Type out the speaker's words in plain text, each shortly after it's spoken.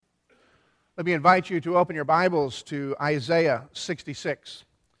Let me invite you to open your Bibles to Isaiah 66.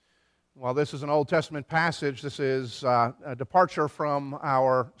 While this is an Old Testament passage, this is a departure from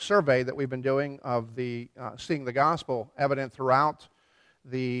our survey that we've been doing of the seeing the gospel evident throughout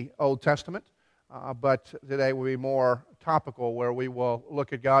the Old Testament. But today will be more topical, where we will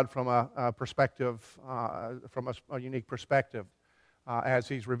look at God from a perspective, from a unique perspective, as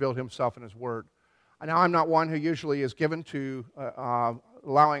He's revealed Himself in His Word. Now, I'm not one who usually is given to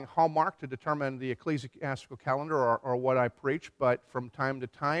allowing Hallmark to determine the ecclesiastical calendar or what I preach, but from time to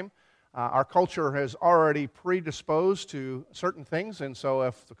time, our culture has already predisposed to certain things, and so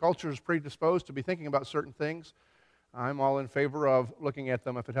if the culture is predisposed to be thinking about certain things, I'm all in favor of looking at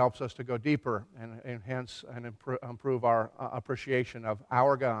them if it helps us to go deeper and hence improve our appreciation of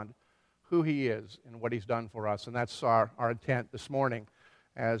our God, who He is, and what He's done for us. And that's our intent this morning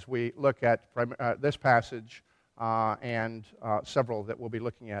as we look at this passage and several that we'll be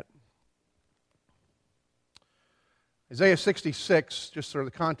looking at. Isaiah 66, just sort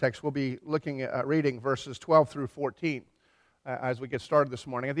of the context, we'll be looking at reading verses 12 through 14 as we get started this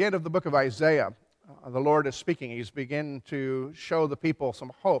morning. At the end of the book of Isaiah, the Lord is speaking. He's beginning to show the people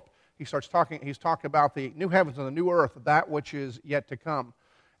some hope. He's talking about the new heavens and the new earth, that which is yet to come.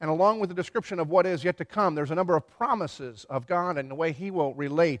 And along with the description of what is yet to come, there's a number of promises of God and the way He will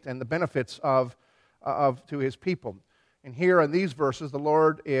relate and the benefits to His people. And here in these verses, the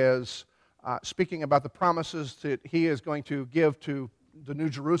Lord is speaking about the promises that He is going to give to the New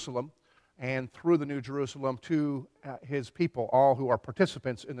Jerusalem and through the New Jerusalem to His people, all who are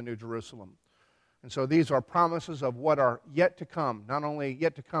participants in the New Jerusalem. And so these are promises of what are yet to come, not only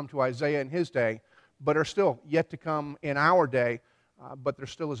yet to come to Isaiah in his day, but are still yet to come in our day, but there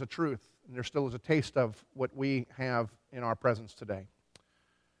still is a truth, and there still is a taste of what we have in our presence today.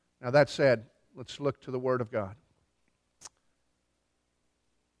 Now that said, let's look to the Word of God.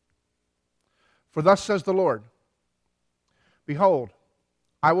 For thus says the Lord, Behold,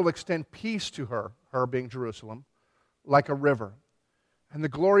 I will extend peace to her, her being Jerusalem, like a river, and the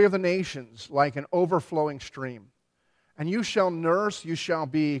glory of the nations like an overflowing stream. And you shall nurse, you shall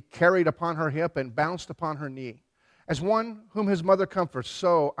be carried upon her hip and bounced upon her knee. As one whom his mother comforts,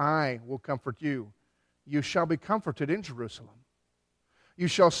 so I will comfort you. You shall be comforted in Jerusalem. You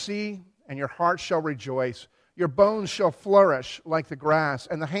shall see, and your heart shall rejoice. Your bones shall flourish like the grass,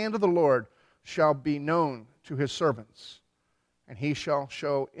 and the hand of the Lord shall be known to His servants, and He shall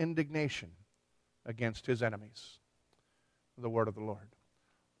show indignation against His enemies. The word of the Lord.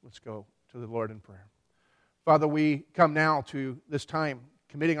 Let's go to the Lord in prayer. Father, we come now to this time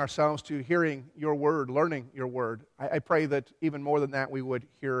committing ourselves to hearing your word, learning your word. I pray that even more than that, we would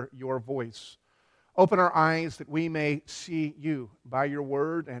hear your voice. Open our eyes that we may see you by your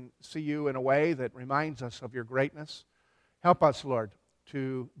word and see you in a way that reminds us of your greatness. Help us, Lord,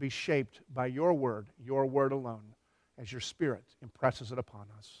 to be shaped by your word alone, as your Spirit impresses it upon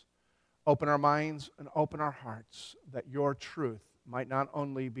us. Open our minds and open our hearts that your truth might not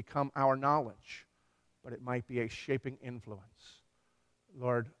only become our knowledge, but it might be a shaping influence.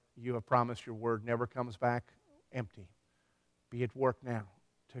 Lord, you have promised your word never comes back empty. Be at work now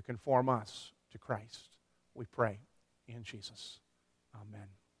to conform us to Christ. We pray in Jesus. Amen.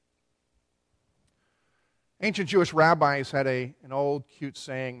 Ancient Jewish rabbis had an old cute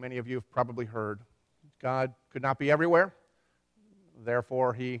saying many of you have probably heard. God could not be everywhere,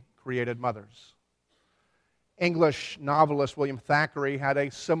 therefore He created mothers. English novelist William Thackeray had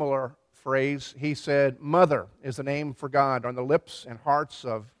a similar phrase. He said, "Mother is the name for God on the lips and hearts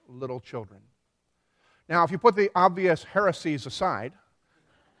of little children." Now, if you put the obvious heresies aside,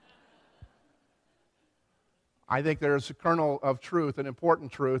 I think there's a kernel of truth, an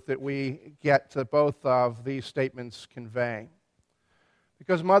important truth that we get to both of these statements convey.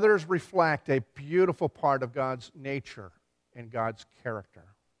 Because mothers reflect a beautiful part of God's nature and God's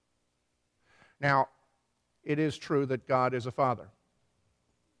character. Now, it is true that God is a father.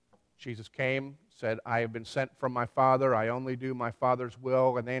 Jesus came, said, I have been sent from my Father, I only do my Father's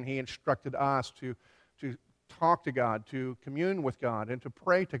will, and then He instructed us to talk to God, to commune with God, and to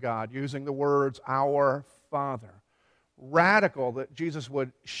pray to God using the words, Our Father. Radical that Jesus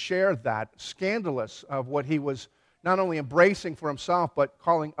would share that, scandalous of what He was not only embracing for Himself, but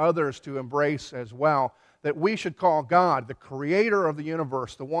calling others to embrace as well, that we should call God the creator of the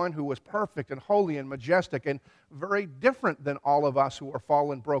universe, the one who was perfect and holy and majestic and very different than all of us who are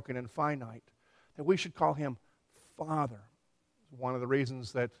fallen, broken, and finite, that we should call Him Father. One of the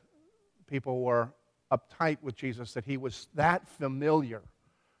reasons that people were uptight with Jesus, that He was that familiar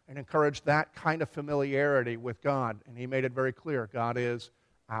and encouraged that kind of familiarity with God, and He made it very clear, God is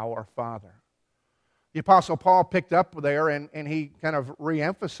our Father. The Apostle Paul picked up there and he kind of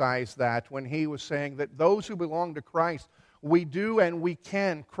re-emphasized that when he was saying that those who belong to Christ, we do and we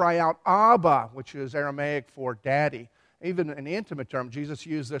can cry out, Abba, which is Aramaic for daddy. Even in intimate term, Jesus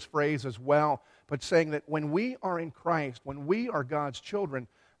used this phrase as well, but saying that when we are in Christ, when we are God's children,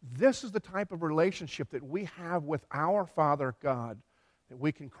 this is the type of relationship that we have with our Father God, that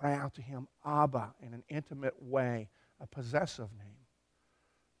we can cry out to Him, Abba, in an intimate way, a possessive name.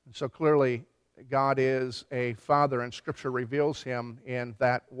 And so clearly, God is a Father, and Scripture reveals Him in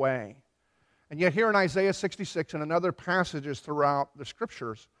that way. And yet here in Isaiah 66 and in other passages throughout the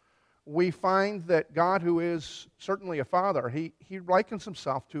Scriptures, we find that God, who is certainly a Father, He likens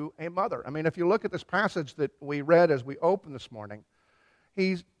Himself to a mother. I mean, if you look at this passage that we read as we opened this morning,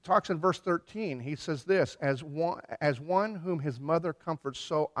 He talks in verse 13, He says this, as one whom his mother comforts,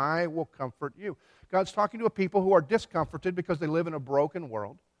 so I will comfort you. God's talking to a people who are discomforted because they live in a broken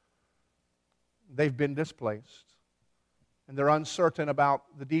world. They've been displaced. And they're uncertain about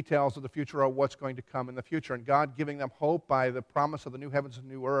the details of the future or what's going to come in the future. And God giving them hope by the promise of the new heavens and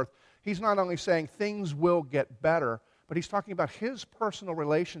new earth. He's not only saying things will get better, but He's talking about His personal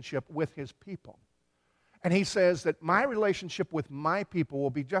relationship with His people. And He says that my relationship with my people will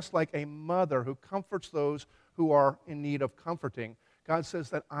be just like a mother who comforts those who are in need of comforting. God says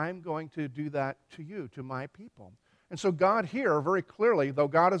that I'm going to do that to you, to my people. And so God here, very clearly, though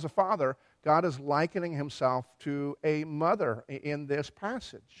God is a Father, God is likening Himself to a mother in this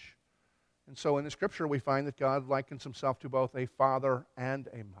passage. And so in the Scripture we find that God likens Himself to both a father and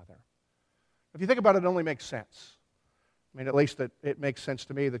a mother. If you think about it, it only makes sense. I mean, at least it makes sense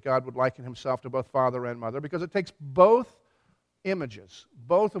to me that God would liken Himself to both father and mother, because it takes both images,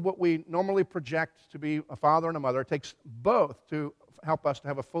 both of what we normally project to be a father and a mother. It takes both to help us to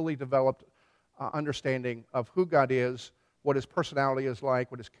have a fully developed understanding of who God is, what His personality is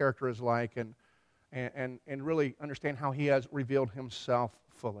like, what His character is like, and really understand how He has revealed Himself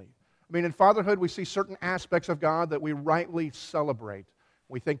fully. I mean, in fatherhood, we see certain aspects of God that we rightly celebrate.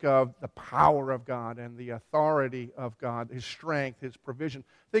 We think of the power of God and the authority of God, His strength, His provision,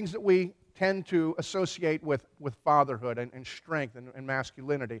 things that we tend to associate with fatherhood and strength and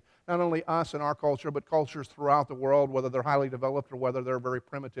masculinity. Not only us in our culture, but cultures throughout the world, whether they're highly developed or whether they're very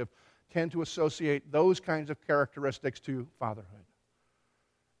primitive, tend to associate those kinds of characteristics to fatherhood.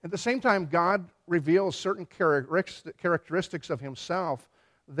 At the same time, God reveals certain characteristics of Himself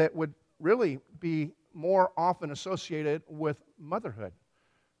that would really be more often associated with motherhood.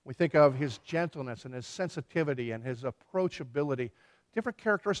 We think of His gentleness and His sensitivity and His approachability, different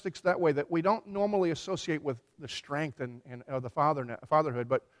characteristics that way that we don't normally associate with the strength and the fatherhood,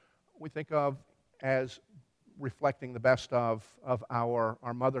 but we think of as reflecting the best of our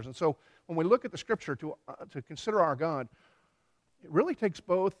mothers. And so when we look at the Scripture to consider our God, it really takes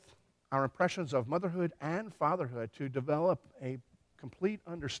both our impressions of motherhood and fatherhood to develop a complete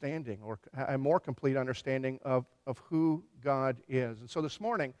understanding, or a more complete understanding of who God is. And so this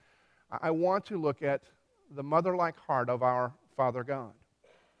morning, I want to look at the mother-like heart of our Father God.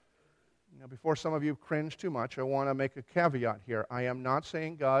 Now, before some of you cringe too much, I want to make a caveat here. I am not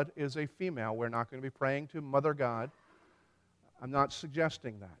saying God is a female. We're not going to be praying to Mother God. I'm not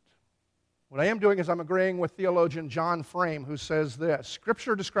suggesting that. What I am doing is I'm agreeing with theologian John Frame, who says this: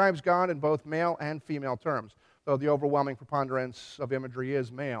 Scripture describes God in both male and female terms, though the overwhelming preponderance of imagery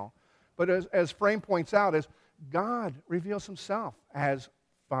is male. But as Frame points out, is God reveals Himself as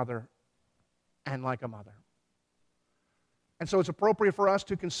Father and like a mother. And so it's appropriate for us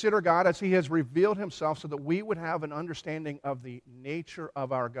to consider God as He has revealed Himself so that we would have an understanding of the nature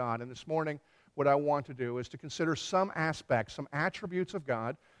of our God. And this morning, what I want to do is to consider some aspects, some attributes of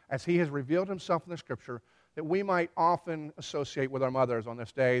God as He has revealed Himself in the Scripture that we might often associate with our mothers on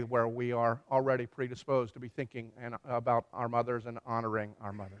this day where we are already predisposed to be thinking about our mothers and honoring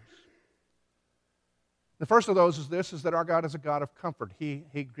our mothers. The first of those is this, is that our God is a God of comfort. He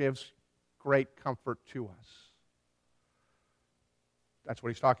gives great comfort to us. That's what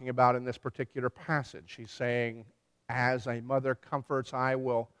He's talking about in this particular passage. He's saying, as a mother comforts, I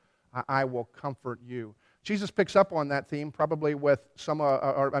will comfort you. Jesus picks up on that theme probably with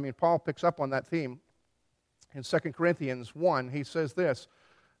Paul picks up on that theme in 2 Corinthians 1. He says this: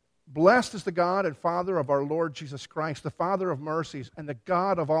 Blessed is the God and Father of our Lord Jesus Christ, the Father of mercies and the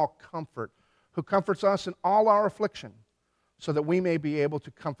God of all comfort, who comforts us in all our affliction, so that we may be able to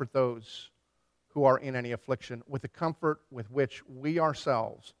comfort those who are in any affliction with the comfort with which we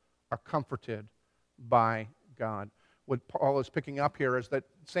ourselves are comforted by God. What Paul is picking up here is that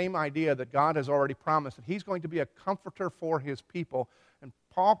same idea that God has already promised that He's going to be a comforter for His people. And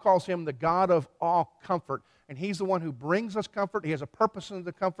Paul calls him the God of all comfort, and he's the one who brings us comfort. He has a purpose in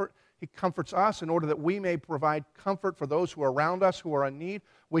the comfort. He comforts us in order that we may provide comfort for those who are around us who are in need.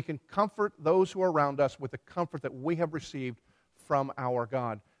 We can comfort those who are around us with the comfort that we have received from our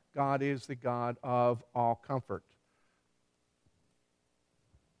God. God is the God of all comfort.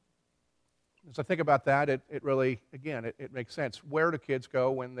 As I think about that, it really, again, it makes sense. Where do kids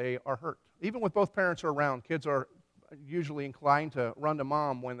go when they are hurt? Even with both parents are around, kids are usually inclined to run to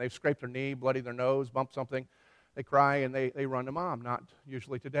mom when they've scraped their knee, bloodied their nose, bumped something. They cry and they run to mom, not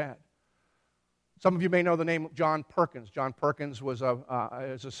usually to dad. Some of you may know the name John Perkins. John Perkins is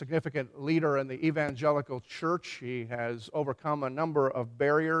a significant leader in the evangelical church. He has overcome a number of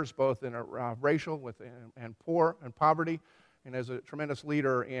barriers, both in racial and poor and poverty, and as a tremendous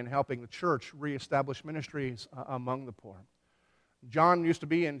leader in helping the church reestablish ministries among the poor. John used to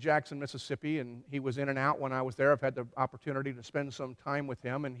be in Jackson, Mississippi, and he was in and out when I was there. I've had the opportunity to spend some time with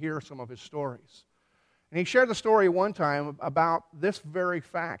him and hear some of his stories. And he shared the story one time about this very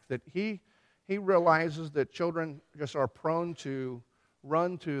fact, that he realizes that children just are prone to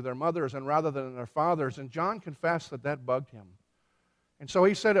run to their mothers and rather than their fathers, and John confessed that that bugged him. And so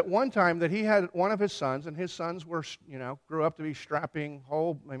he said at one time that he had one of his sons, and his sons were, grew up to be strapping,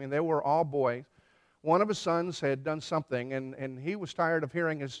 they were all boys. One of his sons had done something, and he was tired of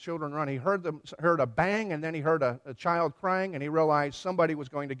hearing his children run. He heard a bang, and then he heard a child crying, and he realized somebody was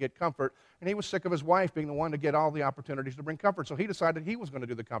going to get comfort, and he was sick of his wife being the one to get all the opportunities to bring comfort, so he decided he was going to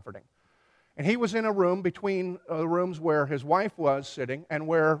do the comforting. And he was in a room between the rooms where his wife was sitting and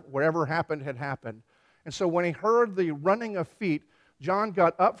where whatever happened had happened. And so when he heard the running of feet, John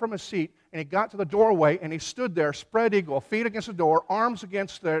got up from his seat, and he got to the doorway, and he stood there, spread eagle, feet against the door, arms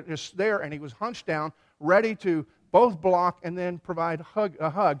against there, and he was hunched down, ready to both block and then provide a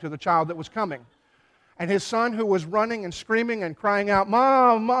hug to the child that was coming. And his son, who was running and screaming and crying out,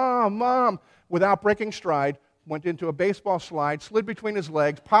 "Mom, Mom, Mom," without breaking stride, went into a baseball slide, slid between his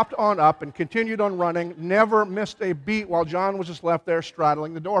legs, popped on up, and continued on running, never missed a beat while John was just left there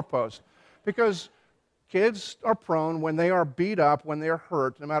straddling the doorpost. Because kids are prone, when they are beat up, when they are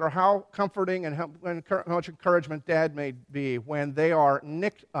hurt, no matter how comforting and how much encouragement dad may be, when they are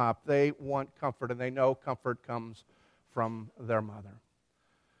nicked up, they want comfort, and they know comfort comes from their mother.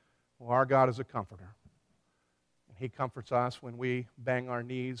 Well, our God is a comforter. And He comforts us when we bang our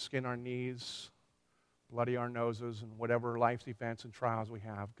knees, skin our knees, bloody our noses, and whatever life's events and trials we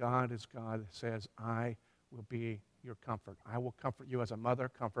have. God is God that says, "I will be your comfort. I will comfort you as a mother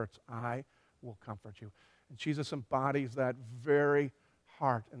comforts. I will comfort you." And Jesus embodies that very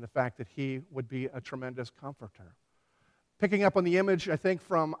heart in the fact that He would be a tremendous comforter. Picking up on the image, I think,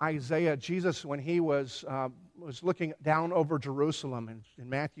 from Isaiah, Jesus, when He was looking down over Jerusalem in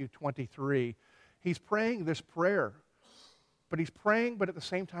Matthew 23, He's praying this prayer. But He's praying, but at the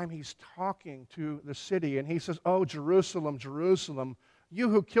same time, He's talking to the city. And He says, "Oh, Jerusalem, Jerusalem, you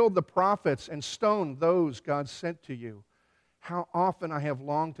who killed the prophets and stoned those God sent to you. How often I have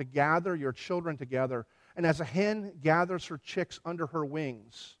longed to gather your children together, and as a hen gathers her chicks under her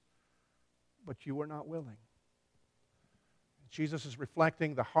wings, but you were not willing." Jesus is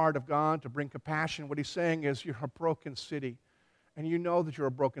reflecting the heart of God to bring compassion. What He's saying is, you're a broken city, and you know that you're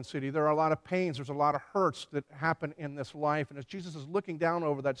a broken city. There are a lot of pains, there's a lot of hurts that happen in this life, and as Jesus is looking down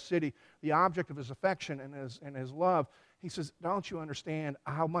over that city, the object of His affection and his love, He says, "Don't you understand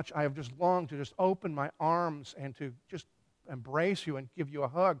how much I have just longed to just open my arms and to just embrace you and give you a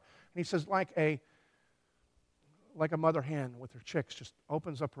hug?" And He says, like a mother hen with her chicks just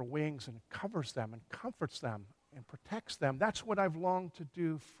opens up her wings and covers them and comforts them and protects them. That's what I've longed to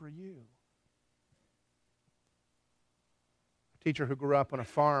do for you. A teacher who grew up on a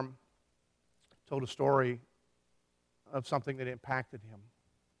farm told a story of something that impacted him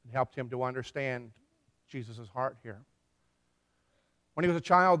and helped him to understand Jesus' heart here. When he was a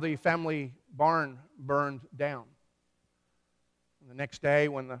child, the family barn burned down. And the next day,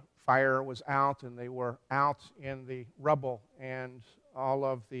 when the fire was out and they were out in the rubble and all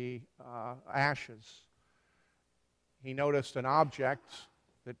of the ashes, he noticed an object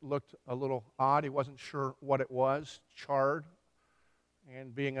that looked a little odd. He wasn't sure what it was, charred.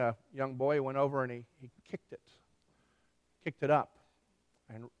 And being a young boy, he went over and he kicked it up.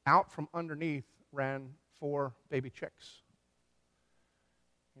 And out from underneath ran 4 baby chicks.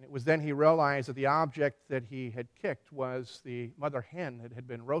 And it was then he realized that the object that he had kicked was the mother hen that had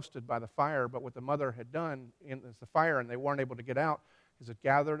been roasted by the fire. But what the mother had done in the fire, and they weren't able to get out, is it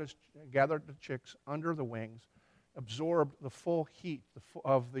gathered the chicks under the wings, absorbed the full heat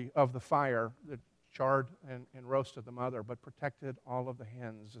of the fire that charred and roasted the mother, but protected all of the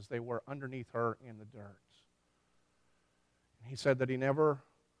hens as they were underneath her in the dirt. He said that he never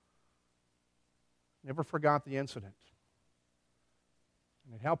forgot the incident.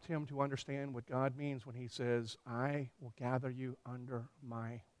 And it helped him to understand what God means when he says, I will gather you under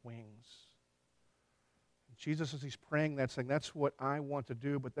my wings. And Jesus, as he's praying that, saying, that's what I want to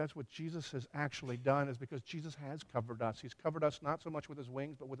do, but that's what Jesus has actually done, is because Jesus has covered us. He's covered us not so much with his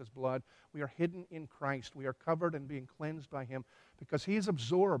wings, but with his blood. We are hidden in Christ. We are covered and being cleansed by him because he's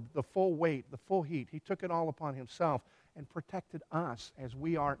absorbed the full weight, the full heat. He took it all upon himself and protected us as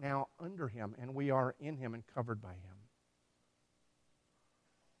we are now under him and we are in him and covered by him.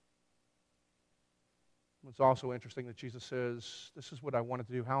 It's also interesting that Jesus says, this is what I wanted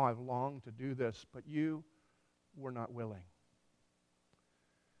to do, how I've longed to do this, but you were not willing.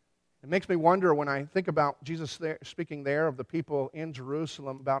 It makes me wonder when I think about Jesus speaking there of the people in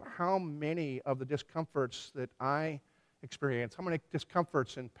Jerusalem, about how many of the discomforts that I experience, how many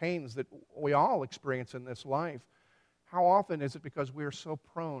discomforts and pains that we all experience in this life. How often is it because we're so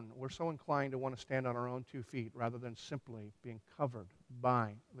prone, we're so inclined to want to stand on our own 2 feet rather than simply being covered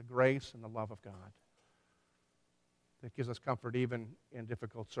by the grace and the love of God that gives us comfort even in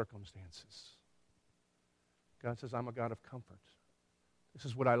difficult circumstances. God says, I'm a God of comfort. This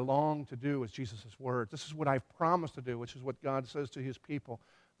is what I long to do, is Jesus' words. This is what I've promised to do, which is what God says to his people.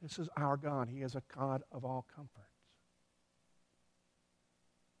 This is our God. He is a God of all comfort.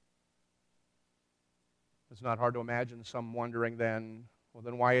 It's not hard to imagine some wondering then, well,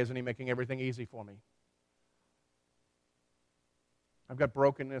 then why isn't he making everything easy for me? I've got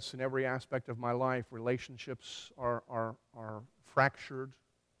brokenness in every aspect of my life. Relationships are fractured.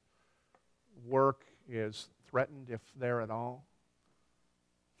 Work is threatened, if there at all.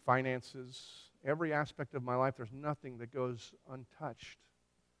 Finances, every aspect of my life, there's nothing that goes untouched.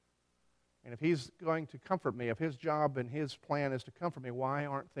 And if he's going to comfort me, if his job and his plan is to comfort me, why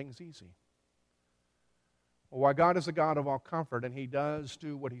aren't things easy? Well, why God is a God of all comfort, and he does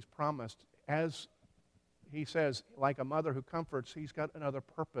do what he's promised. As he says, like a mother who comforts, he's got another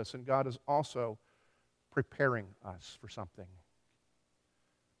purpose, and God is also preparing us for something.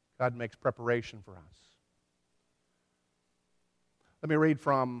 God makes preparation for us. Let me read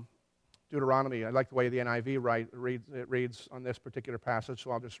from Deuteronomy. I like the way the NIV reads on this particular passage,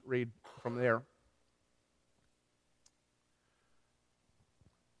 so I'll just read from there.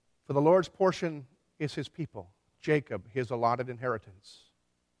 For the Lord's portion is his people, Jacob, his allotted inheritance.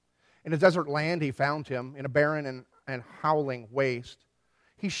 In a desert land he found him, in a barren and howling waste.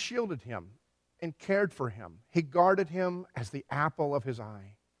 He shielded him and cared for him. He guarded him as the apple of his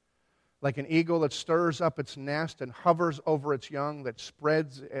eye. Like an eagle that stirs up its nest and hovers over its young, that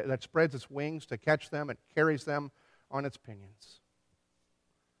spreads its wings to catch them and carries them on its pinions.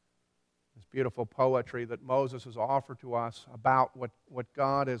 This beautiful poetry that Moses has offered to us about what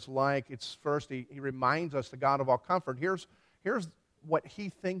God is like. It's first, he reminds us the God of all comfort. Here's what he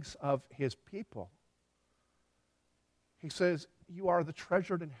thinks of his people. He says, you are the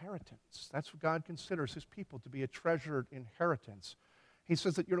treasured inheritance. That's what God considers his people, to be a treasured inheritance. He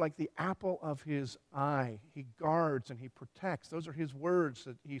says that you're like the apple of his eye. He guards and he protects. Those are his words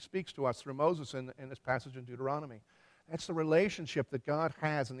that he speaks to us through Moses in this passage in Deuteronomy. That's the relationship that God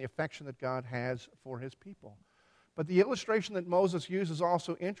has and the affection that God has for his people. But the illustration that Moses uses is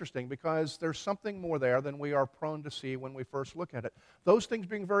also interesting because there's something more there than we are prone to see when we first look at it. Those things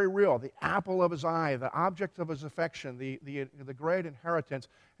being very real, the apple of his eye, the object of his affection, the great inheritance.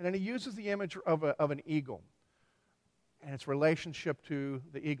 And then he uses the image of an eagle and its relationship to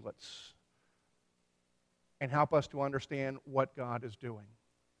the eaglets and help us to understand what God is doing.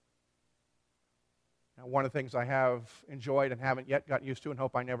 Now, one of the things I have enjoyed and haven't yet gotten used to and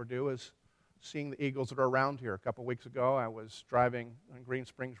hope I never do is seeing the eagles that are around here. A couple weeks ago, I was driving on Green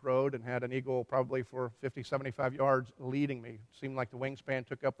Springs Road and had an eagle probably for 50, 75 yards leading me. It seemed like the wingspan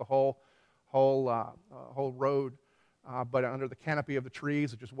took up the whole road, but under the canopy of the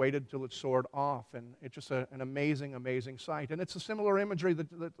trees, it just waited until it soared off, and it's just an amazing, amazing sight. And it's a similar imagery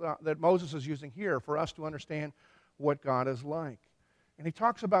that Moses is using here for us to understand what God is like. And he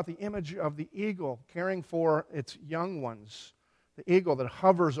talks about the image of the eagle caring for its young ones, the eagle that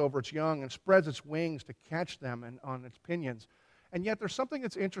hovers over its young and spreads its wings to catch them and on its pinions. And yet there's something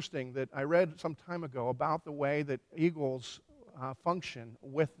that's interesting that I read some time ago about the way that eagles function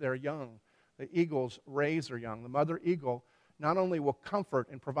with their young. The eagles raise their young. The mother eagle not only will comfort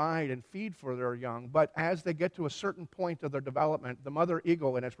and provide and feed for their young, but as they get to a certain point of their development, the mother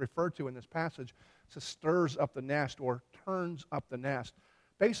eagle, and it's referred to in this passage, stirs up the nest or turns up the nest.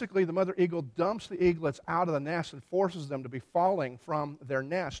 Basically, the mother eagle dumps the eaglets out of the nest and forces them to be falling from their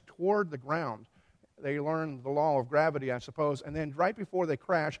nest toward the ground. They learn the law of gravity, I suppose, and then right before they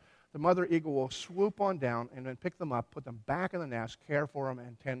crash, the mother eagle will swoop on down and then pick them up, put them back in the nest, care for them,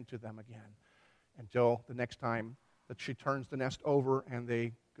 and tend to them again until the next time that she turns the nest over and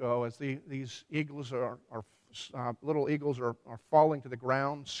they go. As these eagles little eagles are falling to the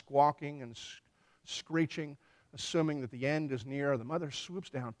ground, squawking and screeching, assuming that the end is near, the mother swoops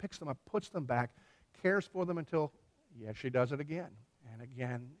down, picks them up, puts them back, cares for them until, yes, she does it again and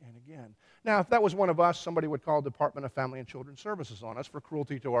again and again. Now, if that was one of us, somebody would call Department of Family and Children's Services on us for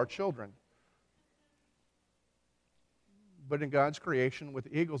cruelty to our children. But in God's creation with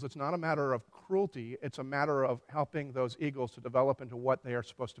eagles, it's not a matter of cruelty. It's a matter of helping those eagles to develop into what they are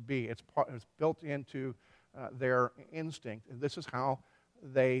supposed to be. It's built into their instinct. And this is how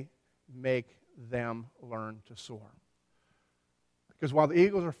they make them learn to soar. Because while the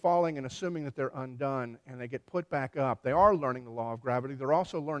eagles are falling and assuming that they're undone and they get put back up, they are learning the law of gravity. They're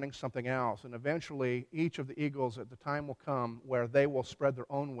also learning something else. And eventually, each of the eagles at the time will come where they will spread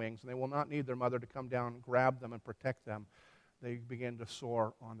their own wings and they will not need their mother to come down and grab them and protect them. They begin to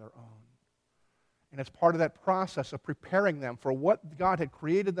soar on their own. And it's part of that process of preparing them for what God had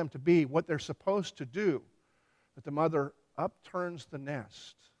created them to be, what they're supposed to do, that the mother upturns the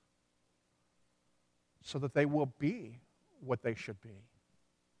nest so that they will be what they should be.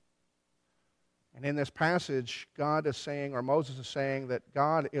 And in this passage, God is saying, or Moses is saying, that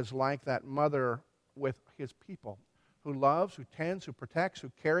God is like that mother with his people, who loves, who tends, who protects,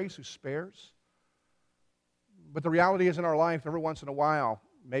 who carries, who spares. But the reality is in our life, every once in a while,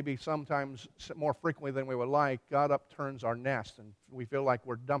 maybe sometimes more frequently than we would like, God upturns our nest and we feel like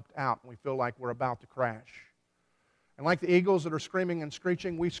we're dumped out and we feel like we're about to crash. And like the eagles that are screaming and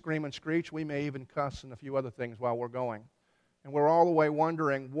screeching, we scream and screech. We may even cuss and a few other things while we're going. And we're all the way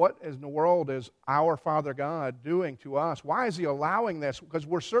wondering, what in the world is our Father God doing to us? Why is he allowing this? Because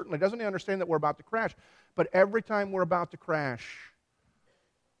doesn't he understand that we're about to crash? But every time we're about to crash,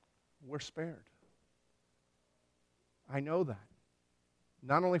 we're spared. I know that.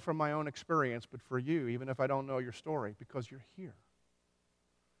 Not only from my own experience, but for you, even if I don't know your story, because you're here.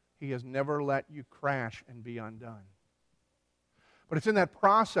 He has never let you crash and be undone. But it's in that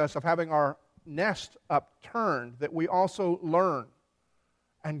process of having our nest upturned that we also learn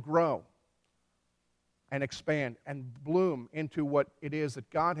and grow and expand and bloom into what it is that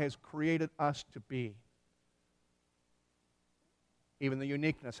God has created us to be. Even the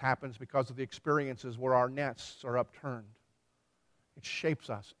uniqueness happens because of the experiences where our nests are upturned. It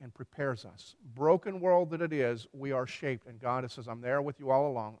shapes us and prepares us. Broken world that it is, we are shaped. And God says, I'm there with you all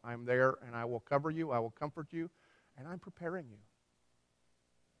along. I'm there and I will cover you, I will comfort you, and I'm preparing you.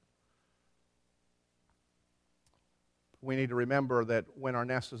 We need to remember that when our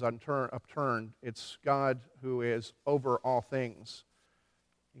nest is upturned, it's God who is over all things.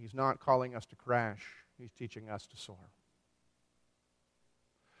 He's not calling us to crash. He's teaching us to soar.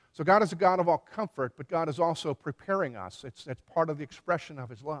 So God is a God of all comfort, but God is also preparing us. It's part of the expression of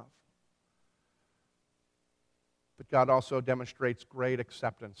his love. But God also demonstrates great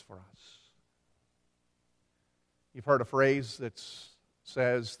acceptance for us. You've heard a phrase that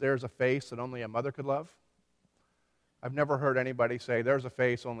says, there's a face that only a mother could love. I've never heard anybody say, there's a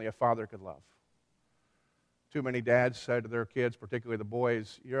face only a father could love. Too many dads say to their kids, particularly the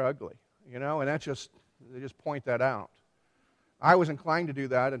boys, you're ugly. And they just point that out. I was inclined to do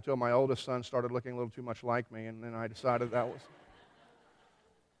that until my oldest son started looking a little too much like me, and then I decided that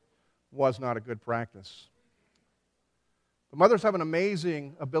was not a good practice. But mothers have an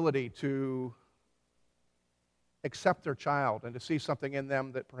amazing ability to accept their child and to see something in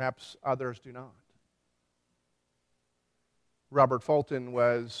them that perhaps others do not. Robert Fulton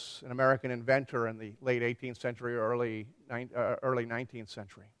was an American inventor in the late 18th century, early 19th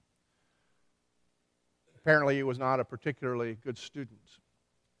century. Apparently, he was not a particularly good student.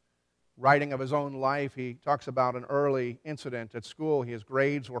 Writing of his own life, he talks about an early incident at school. His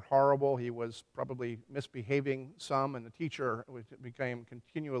grades were horrible. He was probably misbehaving some, and the teacher became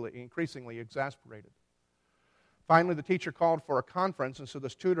increasingly exasperated. Finally, the teacher called for a conference, and so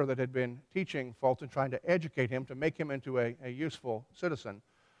this tutor that had been teaching Fulton, trying to educate him, to make him into a useful citizen,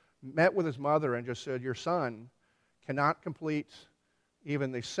 met with his mother and just said, your son cannot complete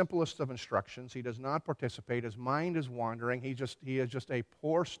even the simplest of instructions. He does not participate. His mind is wandering. He is just a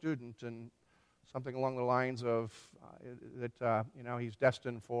poor student, and something along the lines of he's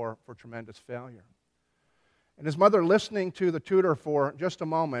destined for tremendous failure. And his mother, listening to the tutor for just a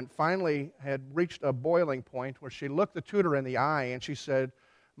moment, finally had reached a boiling point where she looked the tutor in the eye and she said,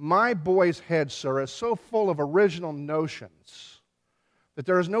 my boy's head, sir, is so full of original notions that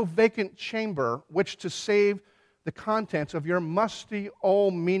there is no vacant chamber which to save the contents of your musty,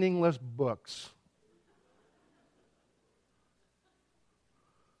 old, meaningless books.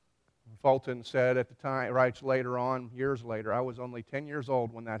 Fulton said at the time, writes later on, years later, I was only 10 years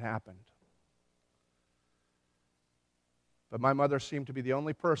old when that happened. But my mother seemed to be the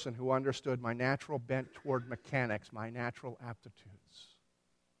only person who understood my natural bent toward mechanics, my natural aptitudes.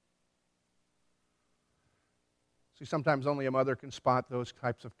 See, sometimes only a mother can spot those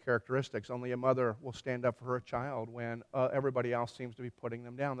types of characteristics. Only a mother will stand up for her child when everybody else seems to be putting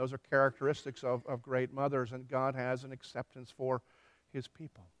them down. Those are characteristics of great mothers, and God has an acceptance for His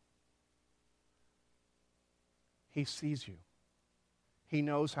people. He sees you. He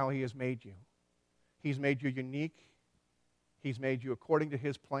knows how He has made you. He's made you unique. He's made you according to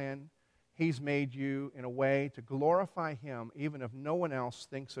His plan. He's made you in a way to glorify Him, even if no one else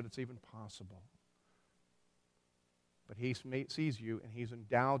thinks that it's even possible. But He sees you, and He's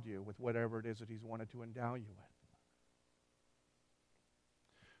endowed you with whatever it is that He's wanted to endow you with.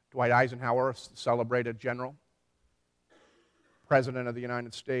 Dwight Eisenhower, celebrated general, President of the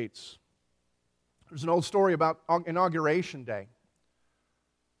United States. There's an old story about Inauguration Day.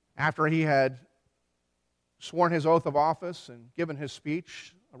 After he had sworn his oath of office and given his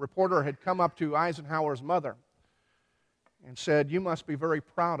speech, a reporter had come up to Eisenhower's mother and said, "You must be very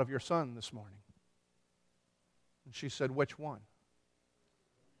proud of your son this morning." And she said, "Which one?"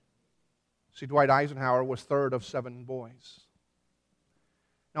 See, Dwight Eisenhower was third of 7 boys.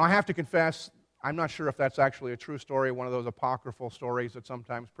 Now, I have to confess, I'm not sure if that's actually a true story, one of those apocryphal stories that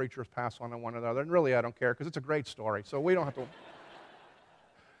sometimes preachers pass on to one another. And really, I don't care, because it's a great story, so we don't have to...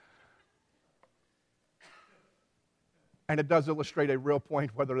 And it does illustrate a real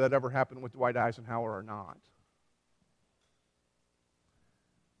point, whether that ever happened with Dwight Eisenhower or not.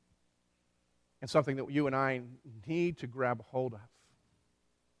 And something that you and I need to grab hold of.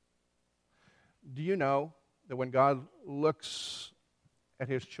 Do you know that when God looks at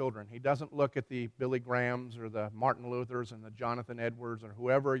His children, He doesn't look at the Billy Grahams or the Martin Luthers and the Jonathan Edwards or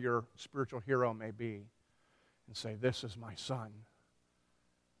whoever your spiritual hero may be and say, "This is my son.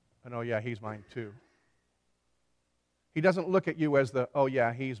 And oh yeah, he's mine too." He doesn't look at you as the, "Oh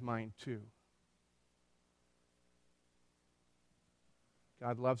yeah, he's mine too."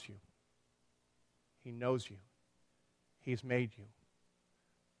 God loves you. He knows you. He's made you.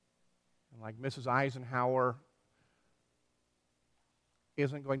 And like Mrs. Eisenhower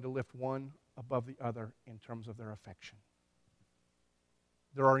isn't going to lift one above the other in terms of their affection.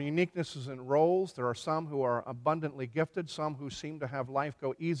 There are uniquenesses in roles. There are some who are abundantly gifted, some who seem to have life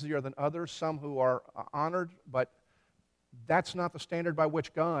go easier than others, some who are honored, but that's not the standard by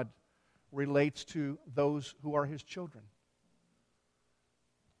which God relates to those who are His children.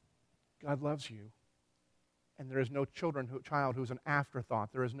 God loves you, and there is no child who's an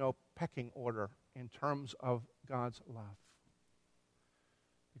afterthought. There is no pecking order in terms of God's love.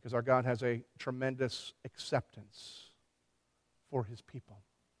 Because our God has a tremendous acceptance for His people.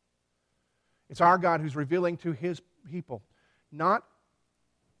 It's our God who's revealing to His people, not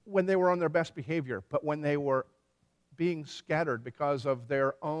when they were on their best behavior, but when they were being scattered because of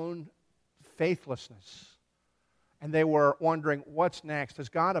their own faithlessness. And they were wondering, what's next? Has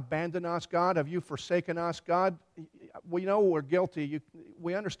God abandoned us? God, have you forsaken us? God, we know we're guilty.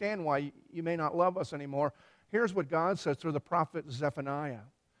 We understand why you may not love us anymore. Here's what God says through the prophet Zephaniah.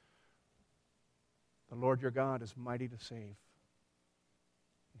 The Lord your God is mighty to save,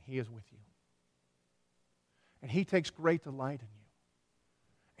 and He is with you. And He takes great delight in you.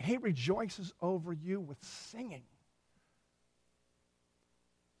 And He rejoices over you with singing.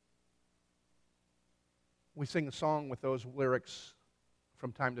 We sing a song with those lyrics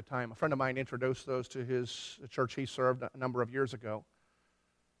from time to time. A friend of mine introduced those to the church he served a number of years ago.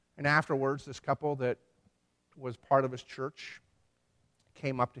 And afterwards, this couple that was part of his church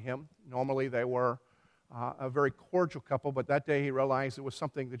came up to him. Normally, they were a very cordial couple, but that day he realized it was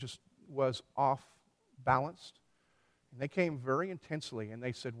something that just was off-balanced. And they came very intensely, and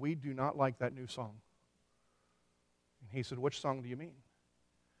they said, "We do not like that new song." And he said, "Which song do you mean?"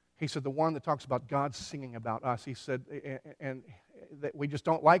 He said, "The one that talks about God singing about us." He said, and that we just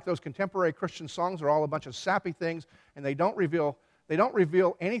don't like those contemporary Christian songs. They're all a bunch of sappy things, and they don't reveal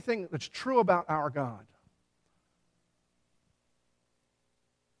anything that's true about our God.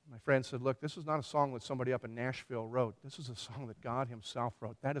 My friend said, "Look, this is not a song that somebody up in Nashville wrote. This is a song that God Himself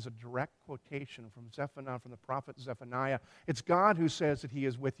wrote." That is a direct quotation from Zephaniah, from the prophet Zephaniah. It's God who says that He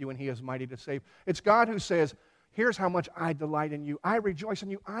is with you and He is mighty to save. It's God who says, "Here's how much I delight in you. I rejoice in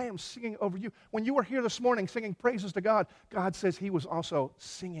you. I am singing over you." When you were here this morning singing praises to God, God says He was also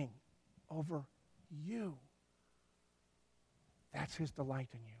singing over you. That's His delight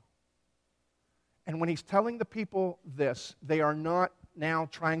in you. And when He's telling the people this, they are not now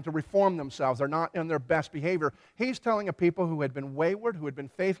trying to reform themselves. They're not in their best behavior. He's telling a people who had been wayward, who had been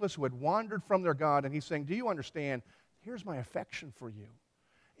faithless, who had wandered from their God, and he's saying, do you understand? Here's my affection for you.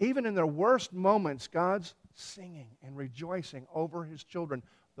 Even in their worst moments, God's singing and rejoicing over his children,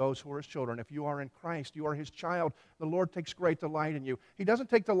 those who are his children. If you are in Christ, you are his child. The Lord takes great delight in you. He doesn't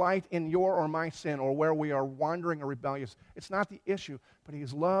take delight in your or my sin or where we are wandering or rebellious. It's not the issue, but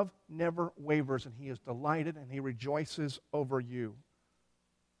his love never wavers, and he is delighted and he rejoices over you.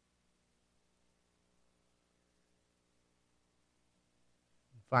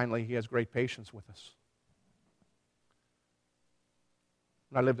 Finally, he has great patience with us.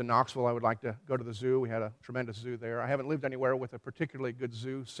 When I lived in Knoxville, I would like to go to the zoo. We had a tremendous zoo there. I haven't lived anywhere with a particularly good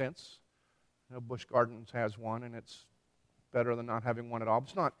zoo since. You know, Busch Gardens has one, and it's better than not having one at all.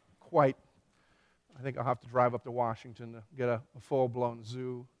 It's not quite. I think I'll have to drive up to Washington to get a full-blown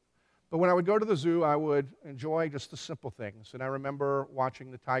zoo. But when I would go to the zoo, I would enjoy just the simple things. And I remember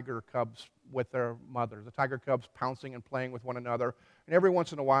watching the tiger cubs with their mother, the tiger cubs pouncing and playing with one another. And every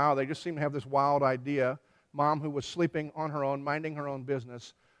once in a while, they just seemed to have this wild idea. Mom, who was sleeping on her own, minding her own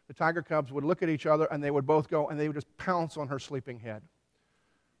business, the tiger cubs would look at each other, and they would both go, and they would just pounce on her sleeping head.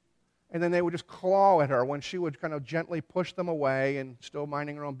 And then they would just claw at her when she would kind of gently push them away and still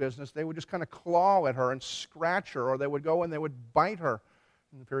minding her own business. They would just kind of claw at her and scratch her, or they would go and they would bite her.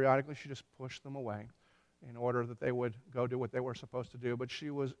 And periodically, she just pushed them away in order that they would go do what they were supposed to do. But she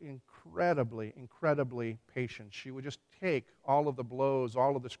was incredibly, incredibly patient. She would just take all of the blows,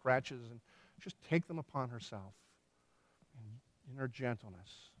 all of the scratches, and just take them upon herself. And in her gentleness,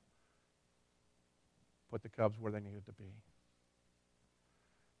 put the cubs where they needed to be.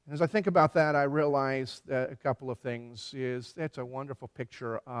 And as I think about that, I realize that a couple of things is that's a wonderful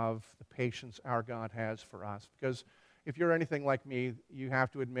picture of the patience our God has for us. Because if you're anything like me, you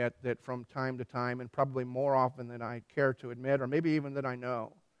have to admit that from time to time, and probably more often than I care to admit, or maybe even that I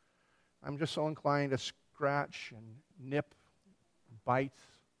know, I'm just so inclined to scratch and nip, bite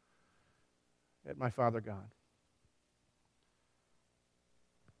at my Father God.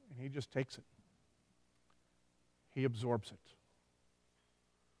 And he just takes it. He absorbs it.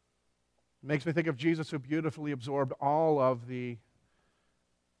 It makes me think of Jesus, who beautifully absorbed all of the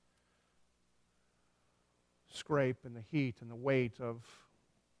scrape and the heat and the weight of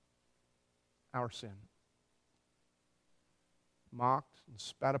our sin. Mocked and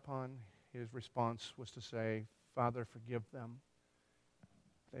spat upon, his response was to say, Father, forgive them.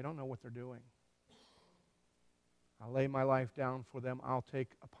 They don't know what they're doing. I'll lay my life down for them. I'll take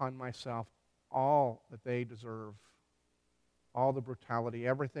upon myself all that they deserve, all the brutality,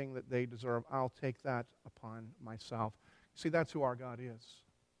 everything that they deserve. I'll take that upon myself. See, that's who our God is.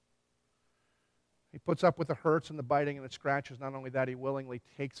 He puts up with the hurts and the biting and the scratches. Not only that, he willingly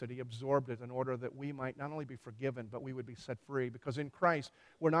takes it. He absorbed it in order that we might not only be forgiven, but we would be set free. Because in Christ,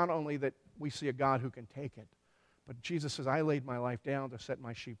 we're not only that we see a God who can take it, but Jesus says, I laid my life down to set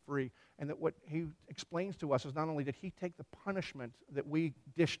my sheep free. And that what he explains to us is not only did he take the punishment that we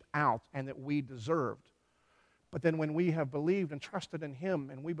dished out and that we deserved, but then when we have believed and trusted in him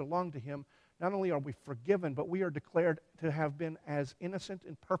and we belong to him, not only are we forgiven, but we are declared to have been as innocent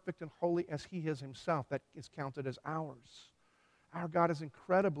and perfect and holy as he is himself. That is counted as ours. Our God is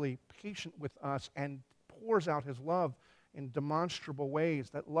incredibly patient with us and pours out his love in demonstrable ways,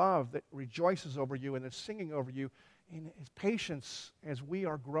 that love that rejoices over you and is singing over you, in his patience as we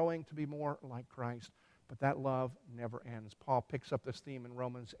are growing to be more like Christ. But that love never ends. Paul picks up this theme in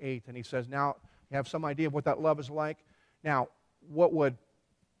Romans 8, and he says, now you have some idea of what that love is like. Now, what would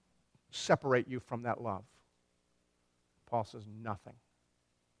separate you from that love? Paul says, nothing.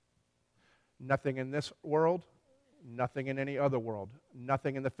 Nothing in this world, nothing in any other world.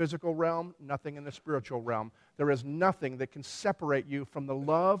 Nothing in the physical realm, nothing in the spiritual realm. There is nothing that can separate you from the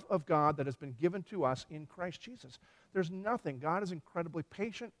love of God that has been given to us in Christ Jesus. There's nothing. God is incredibly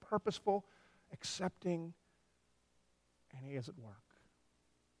patient, purposeful, accepting, and he is at work.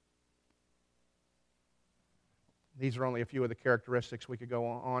 These are only a few of the characteristics. We could go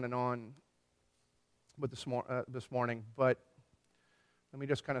on and on with this morning, but let me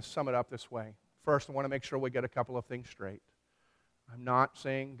just kind of sum it up this way. First, I want to make sure we get a couple of things straight. I'm not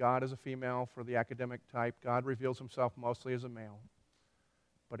saying God is a female for the academic type. God reveals himself mostly as a male,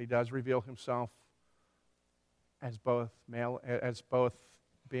 but he does reveal himself as both male, as both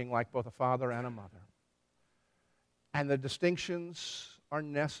being like both a father and a mother. And the distinctions are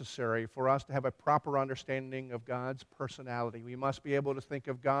necessary for us to have a proper understanding of God's personality. We must be able to think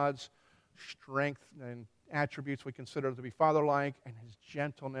of God's strength and attributes we consider to be father-like, and his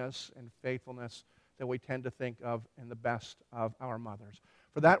gentleness and faithfulness that we tend to think of in the best of our mothers.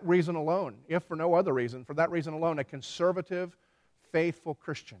 For that reason alone, if for no other reason, for that reason alone, a conservative, faithful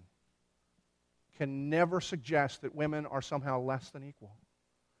Christian can never suggest that women are somehow less than equal,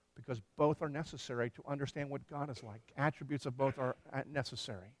 because both are necessary to understand what God is like. Attributes of both are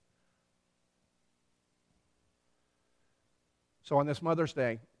necessary. So on this Mother's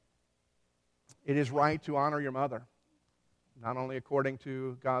Day, it is right to honor your mother, not only according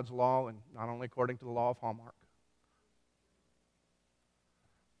to God's law and not only according to the law of Hallmark.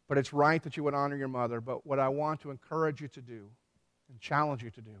 But it's right that you would honor your mother. But what I want to encourage you to do and challenge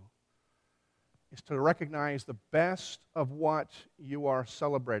you to do is to recognize the best of what you are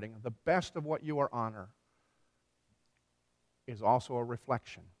celebrating, the best of what you are honor, is also a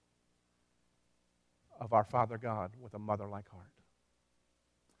reflection of our Father God with a mother-like heart.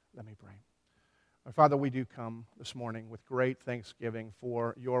 Let me pray. Our Father, we do come this morning with great thanksgiving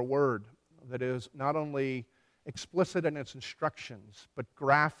for your word that is not only explicit in its instructions, but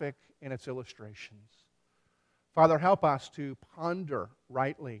graphic in its illustrations. Father, help us to ponder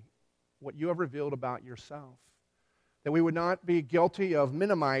rightly what you have revealed about yourself, that we would not be guilty of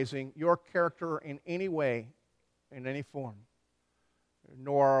minimizing your character in any way, in any form,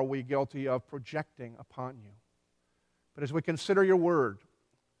 nor are we guilty of projecting upon you. But as we consider your word,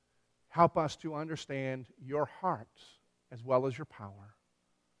 help us to understand your heart as well as your power,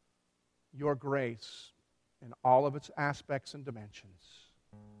 your grace in all of its aspects and dimensions.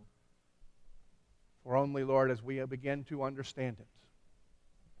 For only, Lord, as we begin to understand it,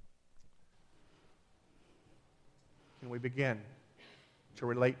 can we begin to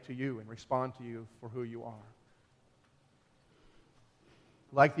relate to you and respond to you for who you are.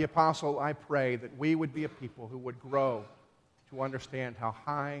 Like the apostle, I pray that we would be a people who would grow to understand how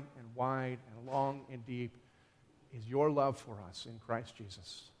high and wide and long and deep is your love for us in Christ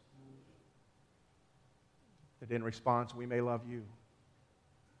Jesus. That in response we may love you,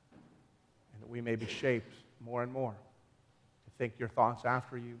 and that we may be shaped more and more to think your thoughts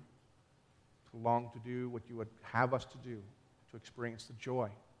after you, to long to do what you would have us to do, to experience the joy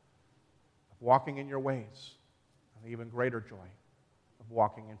of walking in your ways, and the even greater joy of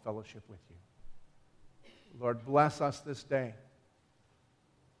walking in fellowship with you. Lord, bless us this day.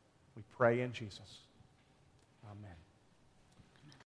 We pray in Jesus. Amen.